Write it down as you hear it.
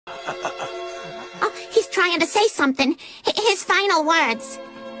trying to say something. His final words.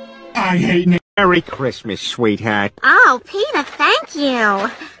 I hate Nick. Merry Christmas, sweetheart. Oh, Peter, thank you.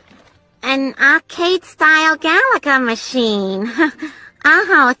 An arcade-style Galaga machine.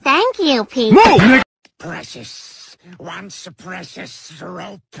 Oh, thank you, Peter. Move, Nick! Precious wants a precious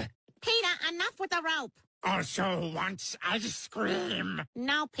rope. Peter, enough with the rope. Also wants ice cream.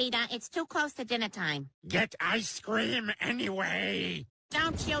 No, Peter, it's too close to dinner time. Get ice cream anyway.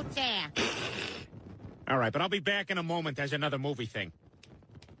 Don't you dare. All right, but I'll be back in a moment. There's another movie thing.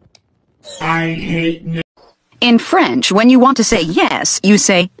 I hate Nick. In French, when you want to say yes, you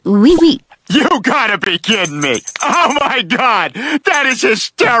say oui, oui. You gotta be kidding me! Oh my God, that is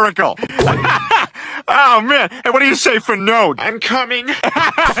hysterical! Oh man, hey, what do you say for no? I'm coming.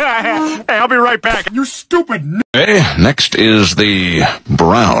 Hey, I'll be right back. You stupid Nick. Okay, next is the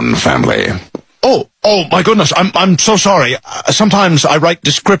Brown family. Oh, my goodness, I'm so sorry. Sometimes I write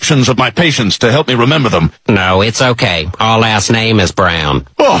descriptions of my patients to help me remember them. No, it's okay. Our last name is Brown.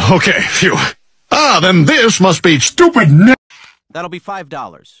 Oh, okay, phew. Then this must be Stupid Nick. That'll be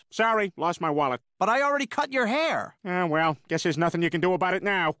 $5. Sorry, lost my wallet. But I already cut your hair. Well, guess there's nothing you can do about it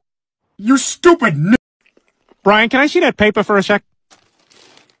now. You stupid Nick. Brian, can I see that paper for a sec?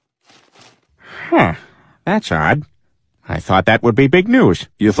 Huh, that's odd. I thought that would be big news.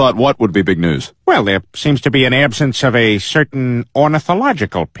 You thought what would be big news? Well, there seems to be an absence of a certain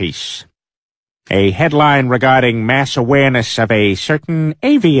ornithological piece. A headline regarding mass awareness of a certain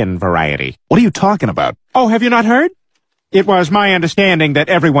avian variety. What are you talking about? Oh, have you not heard? It was my understanding that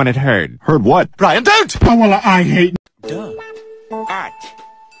everyone had heard. Heard what? Brian, don't! Oh, well, I hate Duh. At.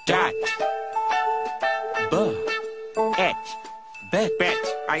 Dat. Buh. Et. Bet. Bet.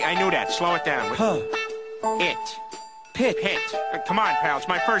 I knew that. Slow it down. Huh. It. Pit. Hit. Come on, pal. It's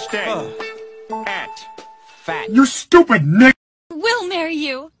my first day. At. Fat. You stupid Nick. We'll marry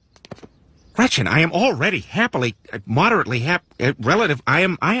you. Gretchen, I am already happily, moderately relative. I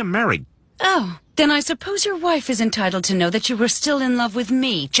am married. Oh, then I suppose your wife is entitled to know that you were still in love with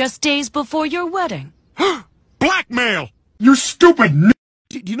me just days before your wedding. Blackmail! You stupid Nick.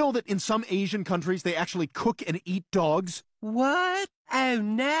 Do you know that in some Asian countries they actually cook and eat dogs? What? Oh,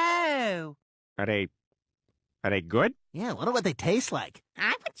 no. Are they good? Yeah, wonder what they taste like. I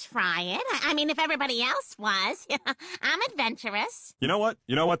would try it. I mean, if everybody else was. I'm adventurous. You know what?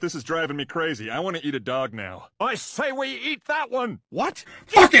 This is driving me crazy. I want to eat a dog now. I say we eat that one! What?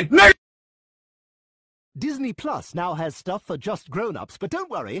 Fuck it, Nick. Disney Plus now has stuff for just grown-ups, but don't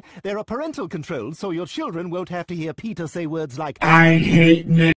worry, there are parental controls so your children won't have to hear Peter say words like, I hate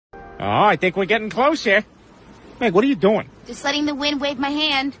Nick. Oh, I think we're getting close here. Meg, what are you doing? Just letting the wind wave my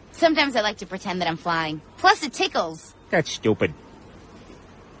hand. Sometimes I like to pretend that I'm flying. Plus it tickles. That's stupid.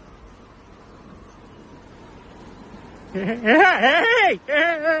 Hey!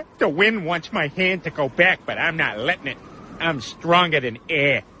 The wind wants my hand to go back, but I'm not letting it. I'm stronger than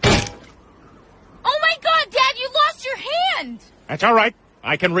air. Oh my God, Dad, you lost your hand! That's all right.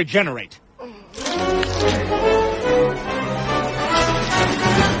 I can regenerate.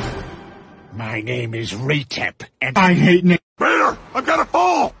 My name is Retep, and I hate Nick. Peter, I'm gonna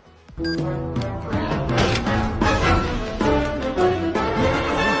fall!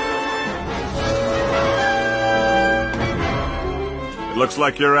 It looks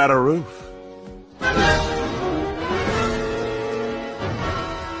like you're at a roof.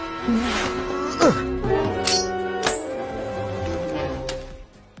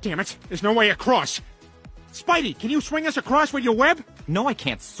 Damn it, there's no way across. Spidey, can you swing us across with your web? No, I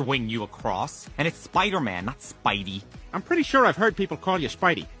can't swing you across. And it's Spider-Man, not Spidey. I'm pretty sure I've heard people call you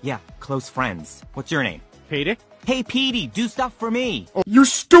Spidey. Yeah, close friends. What's your name? Peter? Hey, Petey, do stuff for me. Oh, you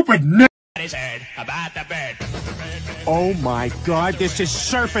stupid Nick. About the bed. Oh my God, this is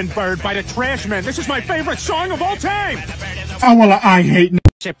Surfing Bird by the Trashmen. This is my favorite song of all time. Oh, well, I hate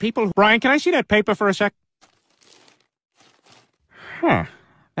Nick. People, Brian, can I see that paper for a sec? Huh,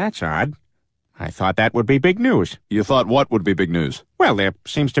 that's odd. I thought that would be big news. You thought what would be big news? Well, there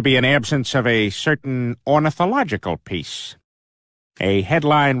seems to be an absence of a certain ornithological piece. A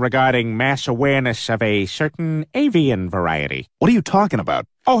headline regarding mass awareness of a certain avian variety. What are you talking about?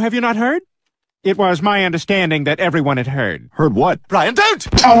 Oh, have you not heard? It was my understanding that everyone had heard. Heard what? Brian, don't!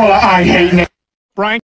 Oh, well, I hate Nick. Brian?